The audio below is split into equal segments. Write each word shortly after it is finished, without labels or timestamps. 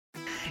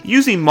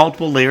using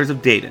multiple layers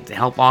of data to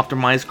help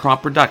optimize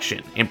crop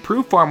production,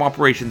 improve farm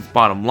operations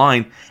bottom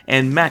line,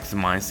 and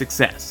maximize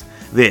success.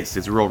 This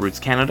is Rural Roots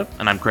Canada,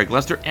 and I'm Craig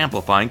Lester,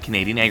 amplifying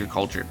Canadian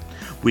agriculture.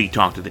 We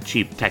talked to the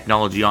Chief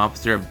Technology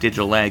Officer of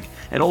Digital Ag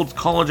at Olds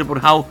College about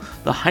how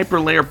the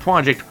Hyperlayer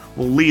project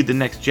will lead the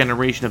next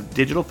generation of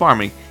digital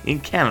farming in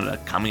Canada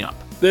coming up.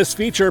 This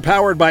feature,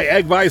 powered by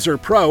AgVisor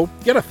Pro,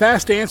 get a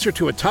fast answer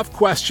to a tough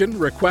question,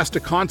 request a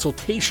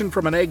consultation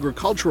from an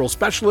agricultural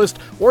specialist,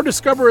 or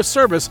discover a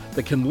service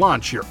that can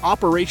launch your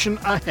operation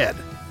ahead.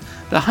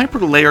 The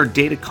Hyperlayer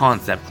data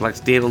concept collects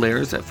data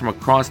layers from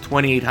across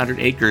 2,800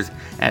 acres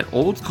at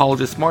Olds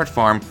College's Smart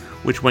Farm,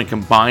 which when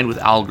combined with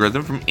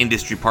algorithm from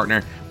industry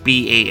partner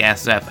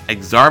BASF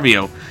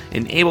Exarvio,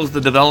 enables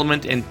the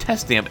development and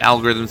testing of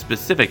algorithms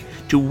specific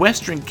to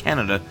Western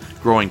Canada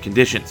growing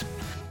conditions.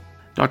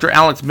 Dr.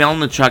 Alex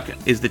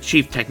Melnitchouck is the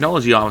Chief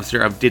Technology Officer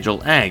of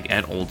Digital Ag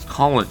at Olds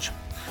College.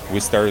 We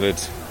started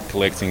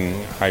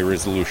collecting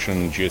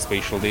high-resolution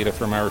geospatial data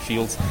from our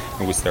fields,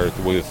 and we started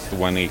with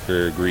 1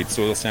 acre grid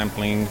soil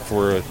sampling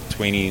for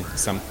 20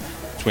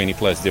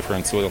 plus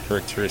different soil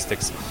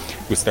characteristics.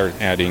 We started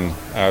adding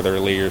other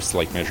layers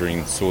like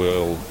measuring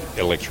soil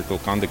electrical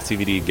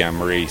conductivity,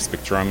 gamma ray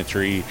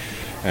spectrometry,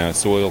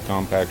 soil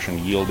compaction,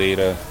 yield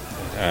data,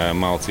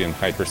 multi and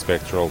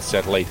hyperspectral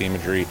satellite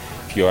imagery,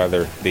 a few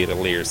other data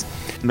layers.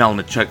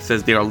 Melnitchouck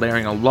says they are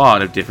layering a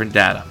lot of different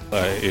data.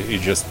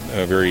 It's just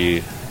a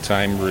very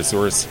time,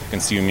 resource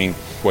consuming,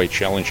 quite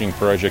challenging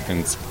project, and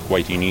it's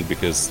quite unique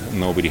because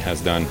nobody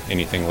has done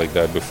anything like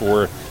that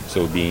before.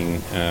 So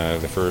being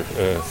the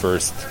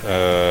first,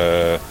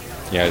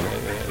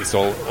 it's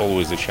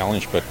always a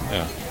challenge, but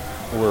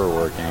we're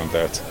working on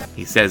that.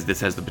 He says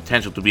this has the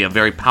potential to be a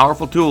very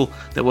powerful tool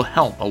that will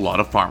help a lot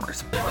of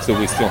farmers. So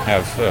we still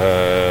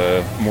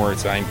have more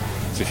time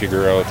to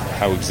figure out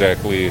how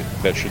exactly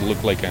that should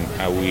look like and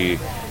how we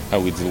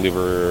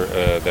deliver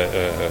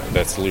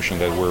that solution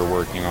that we're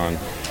working on,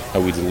 how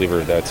we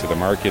deliver that to the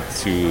market,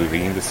 to the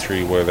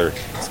industry, whether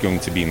it's going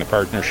to be in a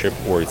partnership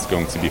or it's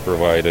going to be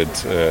provided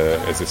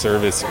as a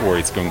service or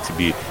it's going to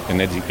be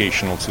an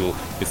educational tool.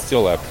 It's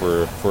still up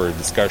for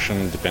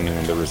discussion. Depending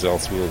on the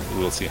results,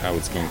 we'll see how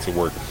it's going to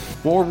work.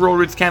 For Rural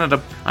Roots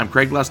Canada, I'm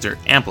Craig Lester,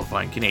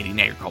 amplifying Canadian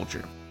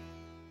agriculture.